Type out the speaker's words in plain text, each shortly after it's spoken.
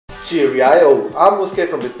Cheerio! I'm Jughead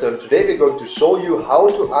from BitStern. Today we're going to show you how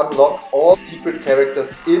to unlock all secret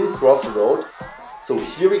characters in Crossy Road. So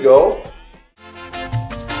here we go.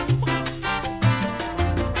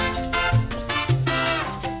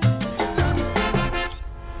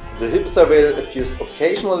 The Hipster Whale appears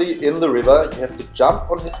occasionally in the river. You have to jump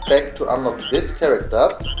on his back to unlock this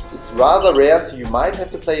character. It's rather rare, so you might have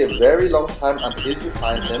to play a very long time until you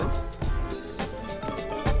find him.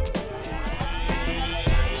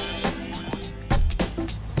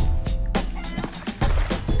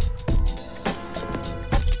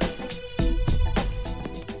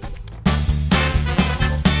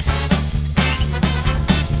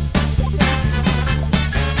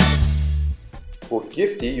 For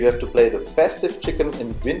Gifty, you have to play the festive chicken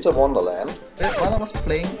in Winter Wonderland. While I was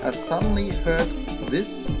playing, I suddenly heard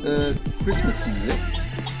this Christmas music.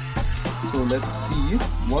 So let's see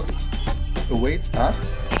what awaits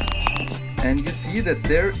us. And you see that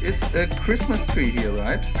there is a Christmas tree here,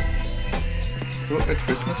 right? So a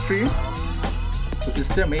Christmas tree. So is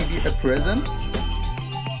there maybe a present?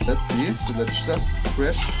 Let's see. So let's just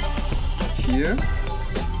crash here.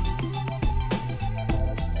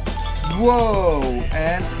 Whoa!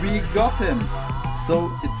 And we got him!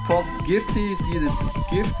 So it's called Gifty. You see this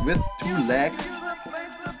gift with 2 legs.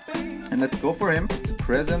 And let's go for him. It's a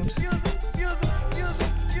present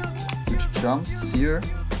which jumps here.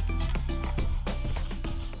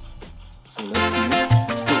 So let's see.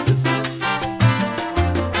 So this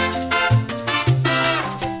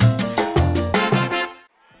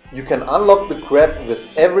You can unlock the crab with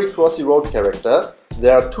every Crossy Road character.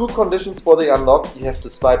 There are 2 conditions for the unlock. You have to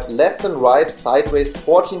swipe left and right sideways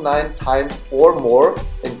 49 times or more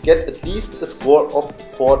and get at least a score of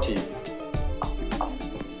 40.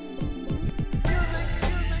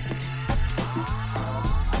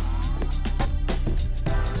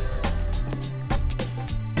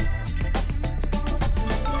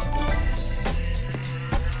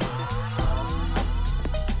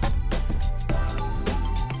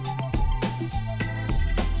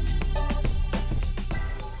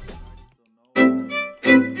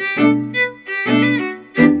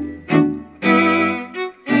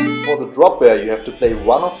 For the drop bear, you have to play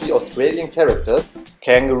one of the Australian characters: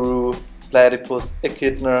 kangaroo, platypus,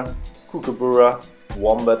 echidna, kookaburra,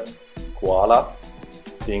 wombat, koala,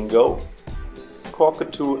 dingo,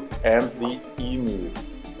 cockatoo and the emu.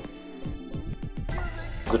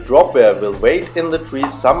 The drop bear will wait in the tree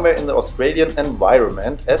somewhere in the Australian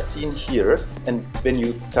environment as seen here, and when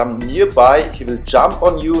you come nearby he will jump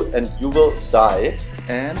on you and you will die.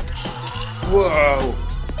 and whoa!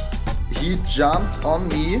 He jumped on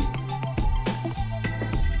me.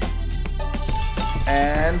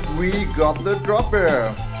 And we got the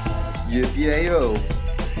dropper! Yippee-ay-yo!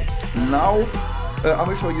 Now I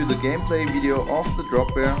will show you the gameplay video of the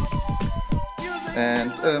dropper.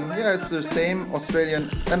 And yeah, it's the same Australian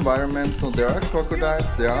environment. So there are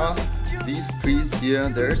crocodiles, there are these trees here,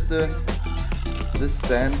 there's the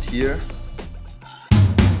sand here.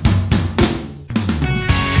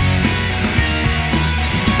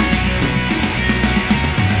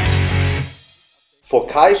 For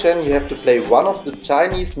Cai Shen, you have to play one of the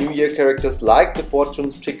Chinese New Year characters like the Fortune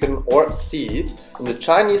Chicken or C. In the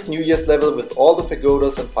Chinese New Year's level with all the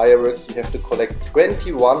pagodas and fireworks, you have to collect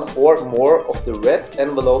 21 or more of the red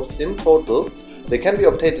envelopes in total. They can be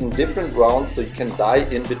obtained in different rounds, so you can die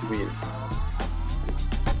in between.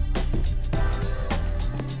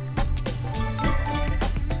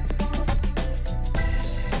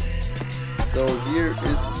 So here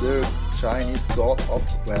is the Chinese god of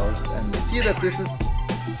wealth, and you see that this is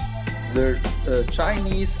the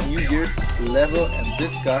Chinese New Year's level, and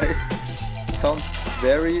this guy sounds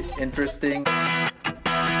very interesting.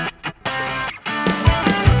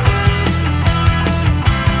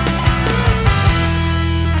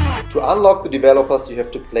 To unlock the developers, you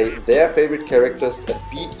have to play their favorite characters and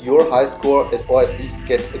beat your high score, or at least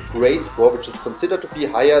get a great score, which is considered to be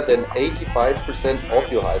higher than 85%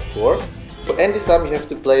 of your high score. For anti-sum, you have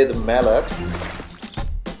to play the mallet.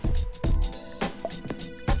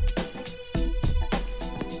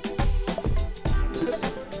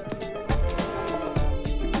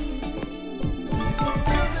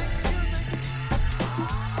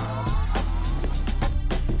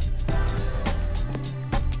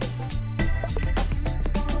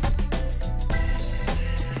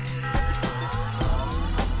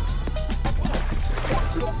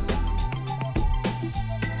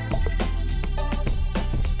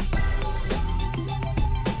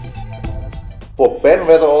 For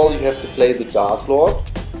Weatherall, you have to play the Dark Lord.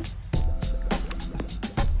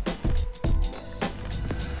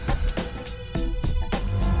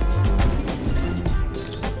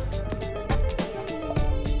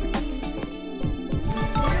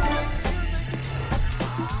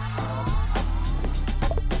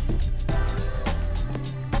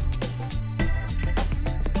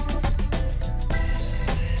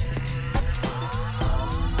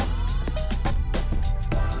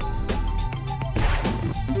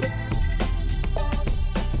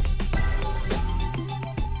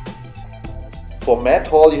 For Matt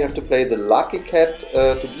Hall you have to play the lucky cat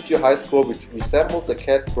to beat your high score, which resembles a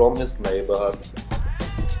cat from his neighborhood.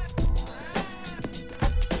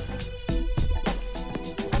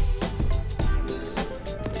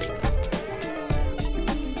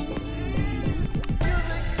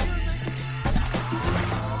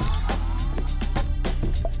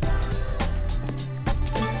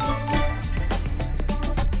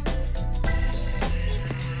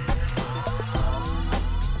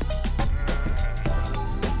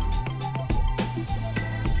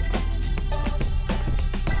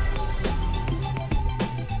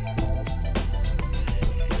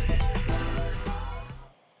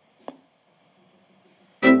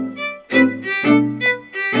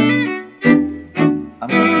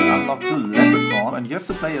 The Leprechaun, and you have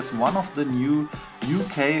to play as one of the new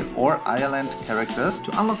UK or Ireland characters.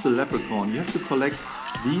 To unlock the Leprechaun you have to collect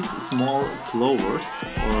these small clovers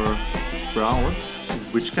or sprouts,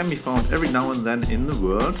 which can be found every now and then in the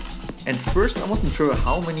world. And first I wasn't sure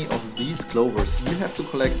how many of these clovers you have to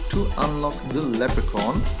collect to unlock the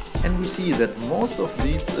Leprechaun, and we see that most of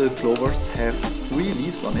these clovers have 3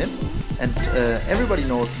 leaves on it, and everybody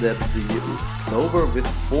knows that the clover with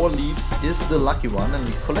 4 leaves is the lucky one, and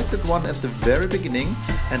we collected one at the very beginning,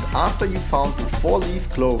 and after you found the 4-leaf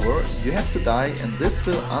clover you have to die, and this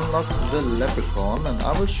will unlock the Leprechaun, and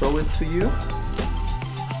I will show it to you.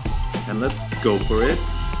 And let's go for it.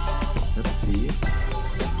 Let's see.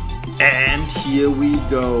 And here we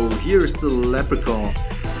go. Here's the Leprechaun.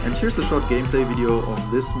 And here's a short gameplay video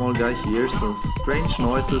of this small guy here. So strange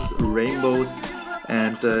noises, rainbows,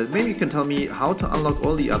 and maybe you can tell me how to unlock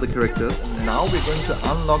all the other characters. Now we're going to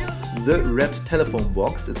unlock the red telephone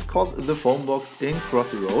box. It's called the phone box in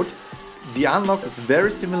Crossy Road. The unlock is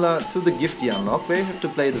very similar to the Gifty unlock, where you have to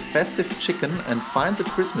play the festive chicken and find the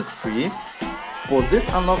Christmas tree. For this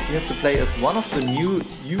unlock you have to play as one of the new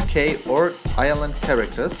UK or Ireland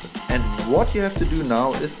characters, and what you have to do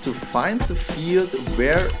now is to find the field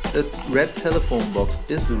where a red telephone box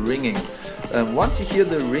is ringing. Once you hear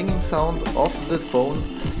the ringing sound of the phone,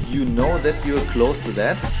 you know that you're close to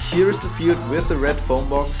that. Here is the field with the red phone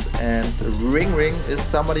box, and ring ring, is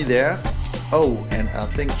somebody there? Oh, and I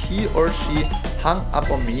think he or she hung up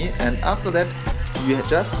on me, and after that you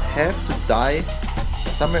just have to die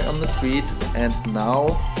somewhere on the street. And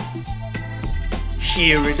now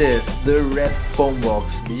here it is, the red phone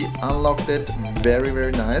box. We unlocked it,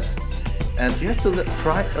 very nice, and you have to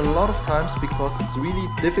try a lot of times because it's really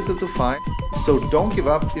difficult to find, so don't give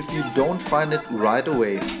up if you don't find it right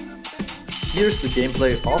away. Here's the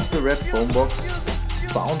gameplay of the red phone box,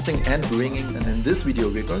 bouncing and ringing, and in this video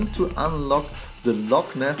we're going to unlock the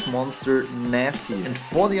Loch Ness Monster Nessy. And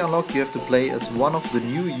for the unlock you have to play as one of the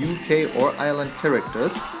new UK or Ireland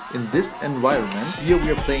characters in this environment. Here we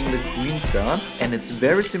are playing the Green Star, and it's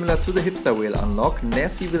very similar to the Hipster Whale unlock.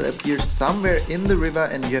 Nessie will appear somewhere in the river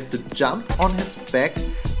and you have to jump on his back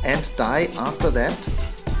and die after that.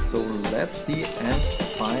 So let's see and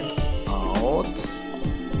find out.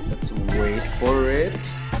 Let's wait for it.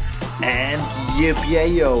 And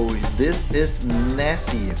yippee-yo, this is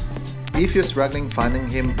Nessie. If you're struggling finding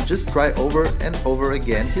him, just try over and over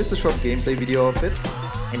again. Here's a short gameplay video of it.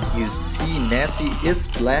 And you see Nessie is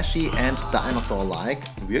splashy and dinosaur-like.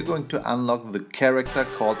 We're going to unlock the character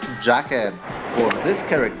called Jughead. For this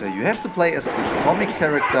character you have to play as the comic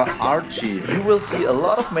character Archie. You will see a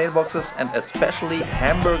lot of mailboxes and especially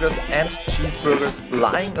hamburgers and cheeseburgers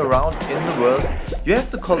lying around in the world. You have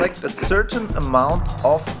to collect a certain amount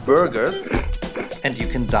of burgers, and you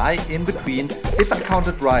can die in between. If I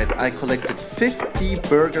counted right, I collected 50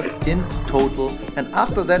 burgers in total, and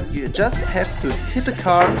after that you just have to hit a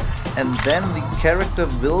car and then the character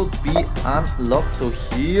will be unlocked. So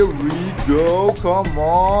here we go, come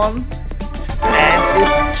on! And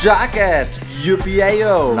it's Jughead!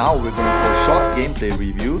 Yippee-yo! Now we're going for a short gameplay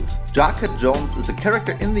review. Jughead Jones is a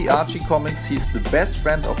character in the Archie comics. He's the best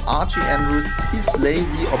friend of Archie Andrews. He's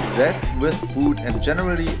lazy, obsessed with food and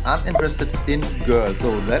generally uninterested in girls.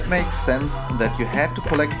 So that makes sense that you had to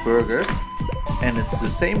collect burgers. And it's the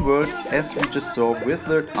same word as we just saw with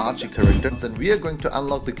the Archie characters, and we are going to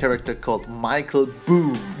unlock the character called Michael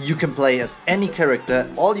Boom. You can play as any character.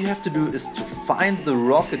 All you have to do is to find the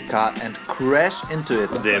rocket car and crash into it.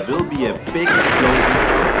 There will be a big explosion,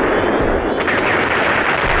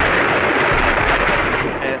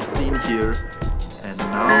 as seen here. And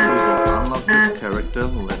now we will unlock the character.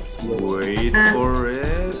 Let's wait for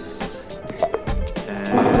it.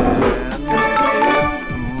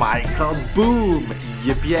 Michael Boom!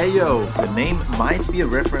 Yippee-yo! The name might be a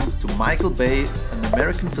reference to Michael Bay, an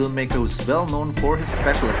American filmmaker who's well known for his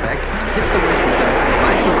special effects, and Hipster Whale presents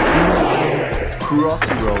Michael Boom in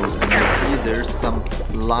Crossy Road. And you see there's some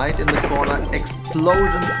light in the corner,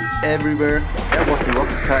 explosions everywhere. There was the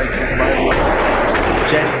rocket car action, by the way.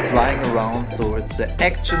 Jets flying around, so it's an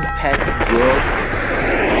action-packed world.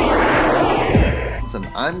 And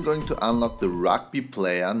I'm going to unlock the Rugby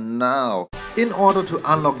Player now. In order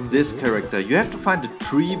to unlock this character, you have to find a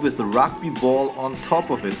tree with the rugby ball on top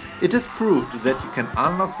of it. It is proved that you can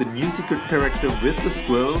unlock the new secret character with the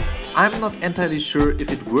squirrel. I'm not entirely sure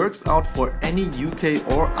if it works out for any UK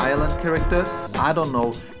or Ireland character. I don't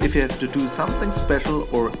know if you have to do something special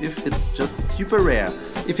or if it's just super rare.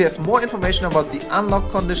 If you have more information about the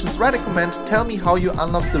unlock conditions, write a comment, tell me how you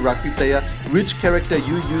unlocked the Rugby Player, which character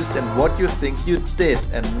you used and what you think you did.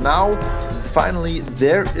 And now, finally,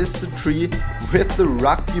 there is the tree with the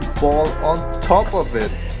rugby ball on top of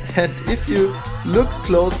it. And if you look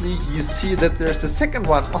closely, you see that there's a second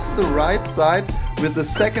one on the right side with the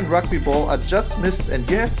second rugby ball I just missed, and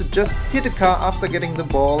you have to just hit a car after getting the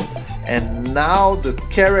ball. And now the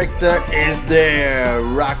character is there,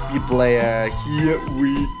 Rugby Player, here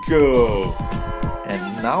we go.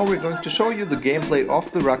 And now we're going to show you the gameplay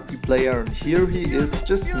of the Rugby Player, and here he is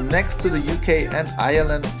just next to the UK and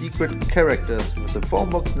Ireland secret characters with the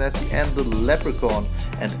Phonebox Nessie and the Leprechaun.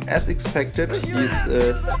 And as expected, he's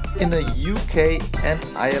in a UK and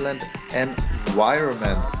Ireland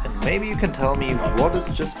environment. And maybe you can tell me what is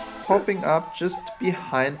just popping up just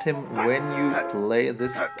behind him when you play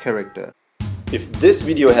this character. If this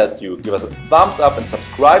video helped you, give us a thumbs up and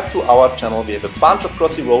subscribe to our channel. We have a bunch of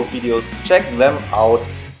Crossy Road videos, check them out.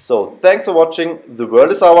 So thanks for watching, the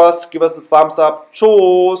world is ours, give us a thumbs up,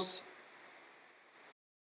 tschüss!